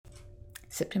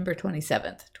September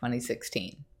 27th,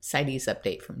 2016. CITES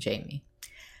update from Jamie.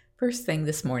 First thing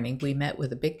this morning, we met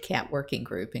with a big cat working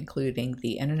group, including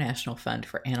the International Fund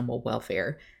for Animal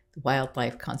Welfare, the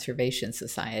Wildlife Conservation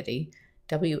Society,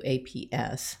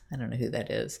 WAPS, I don't know who that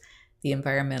is, the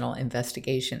Environmental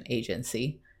Investigation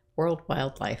Agency, World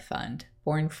Wildlife Fund,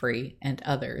 Born Free, and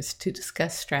others to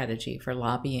discuss strategy for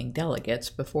lobbying delegates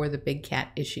before the big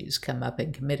cat issues come up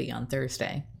in committee on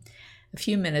Thursday. A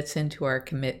few minutes into our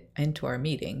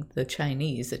meeting, the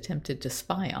Chinese attempted to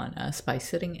spy on us by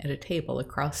sitting at a table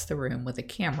across the room with a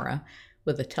camera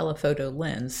with a telephoto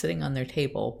lens sitting on their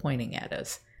table pointing at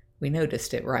us. We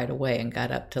noticed it right away and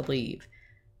got up to leave.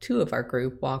 Two of our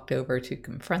group walked over to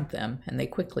confront them, and they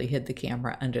quickly hid the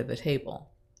camera under the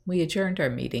table. We adjourned our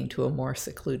meeting to a more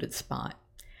secluded spot.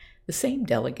 The same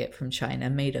delegate from China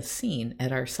made a scene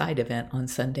at our side event on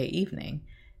Sunday evening,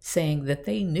 saying that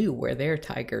they knew where their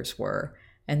tigers were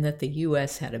and that the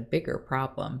U.S. had a bigger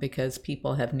problem because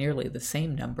people have nearly the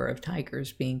same number of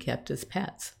tigers being kept as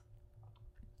pets.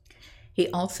 He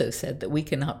also said that we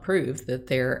cannot prove that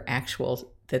there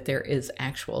is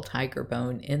actual tiger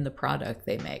bone in the product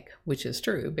they make, which is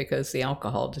true because the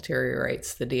alcohol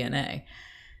deteriorates the DNA,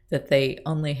 that they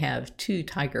only have 2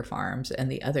 tiger farms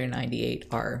and the other 98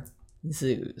 are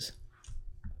zoos.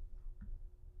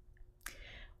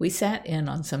 We sat in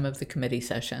on some of the committee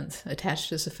sessions.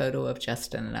 Attached is a photo of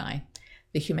Justin and I.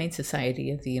 The Humane Society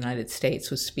of the United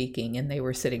States was speaking, and they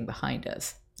were sitting behind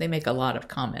us. They make a lot of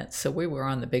comments, so we were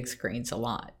on the big screens a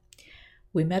lot.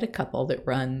 We met a couple that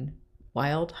run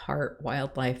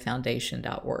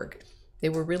wildheartwildlifefoundation.org. They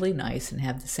were really nice and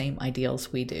have the same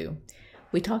ideals we do.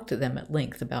 We talked to them at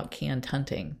length about canned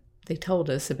hunting. They told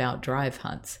us about drive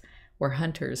hunts, where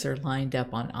hunters are lined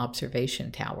up on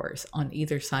observation towers on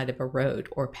either side of a road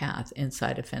or path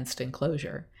inside a fenced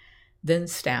enclosure. Then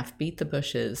staff beat the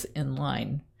bushes in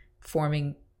line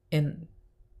form,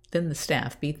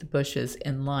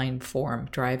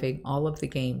 driving all of the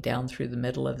game down through the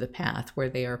middle of the path where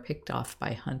they are picked off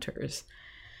by hunters.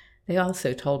 They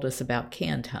also told us about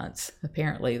canned hunts.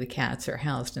 Apparently the cats are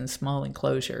housed in small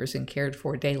enclosures and cared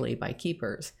for daily by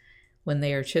keepers. When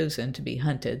they are chosen to be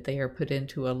hunted, they are put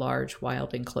into a large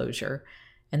wild enclosure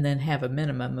and then have a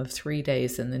minimum of 3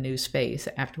 days in the new space,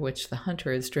 after which the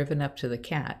hunter is driven up to the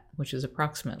cat, which is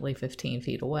approximately 15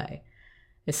 feet away.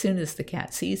 As soon as the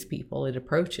cat sees people, it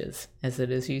approaches, as it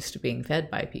is used to being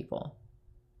fed by people.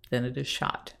 Then it is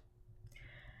shot.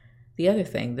 The other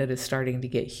thing that is starting to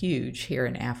get huge here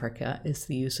in Africa is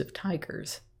the use of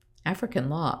tigers. African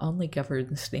law only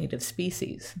governs native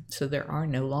species, so there are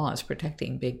no laws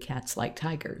protecting big cats like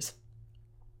tigers.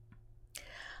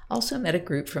 Also met a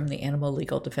group from the Animal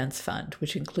Legal Defense Fund,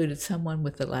 which included someone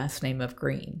with the last name of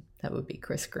Green, that would be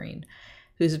Chris Green,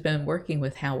 who's been working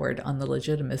with Howard on the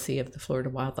legitimacy of the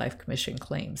Florida Wildlife Commission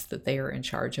claims that they are in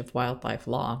charge of wildlife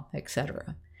law,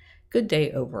 etc. Good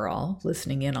day overall.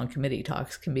 Listening in on committee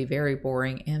talks can be very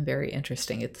boring and very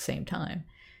interesting at the same time.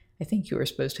 I think you are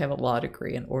supposed to have a law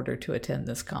degree in order to attend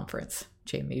this conference.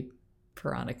 Jamie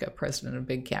Veronica, president of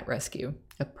Big Cat Rescue,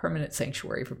 a permanent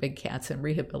sanctuary for big cats and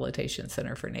rehabilitation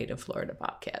center for native Florida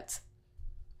bobcats.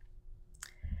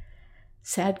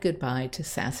 Sad goodbye to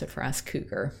Sassafras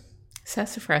Cougar.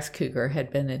 Sassafras Cougar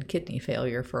had been in kidney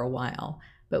failure for a while,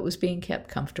 but was being kept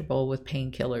comfortable with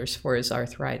painkillers for his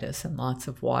arthritis and lots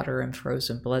of water and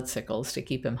frozen blood sickles to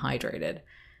keep him hydrated.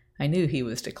 I knew he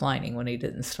was declining when he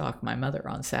didn't stalk my mother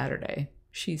on Saturday.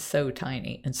 She's so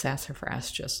tiny, and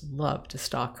Sassafras just loved to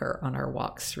stalk her on our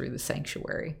walks through the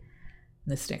sanctuary.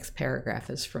 This next paragraph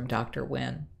is from Dr.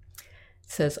 Wynn. It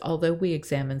says, although we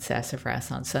examined Sassafras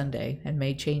on Sunday and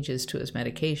made changes to his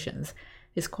medications,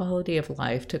 his quality of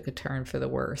life took a turn for the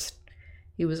worst.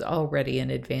 He was already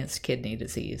in advanced kidney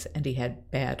disease, and he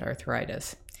had bad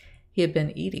arthritis. He had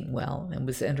been eating well and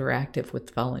was interactive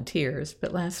with volunteers,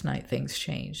 but last night things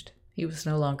changed. He was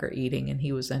no longer eating, and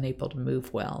he was unable to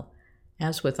move well.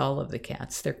 As with all of the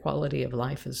cats, their quality of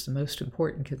life is the most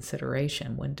important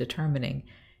consideration when determining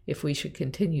if we should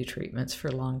continue treatments for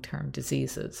long-term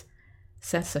diseases.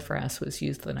 Sassafras was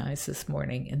euthanized this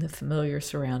morning in the familiar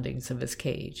surroundings of his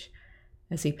cage.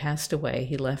 As he passed away,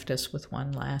 he left us with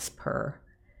one last purr.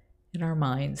 In our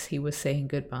minds, he was saying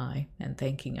goodbye and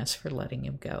thanking us for letting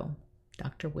him go.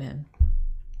 Dr. Wynn.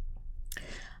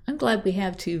 I'm glad we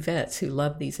have 2 vets who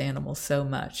love these animals so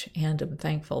much, and am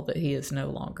thankful that he is no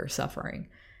longer suffering.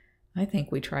 I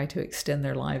think we try to extend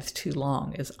their lives too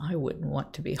long, as I wouldn't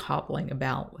want to be hobbling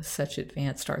about with such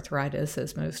advanced arthritis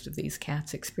as most of these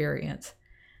cats experience.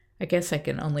 I guess I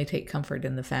can only take comfort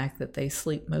in the fact that they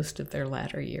sleep most of their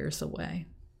latter years away.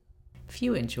 If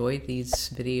you enjoyed these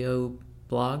video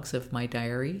blogs of my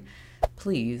diary,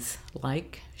 Please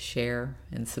like, share,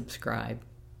 and subscribe.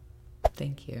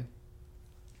 Thank you.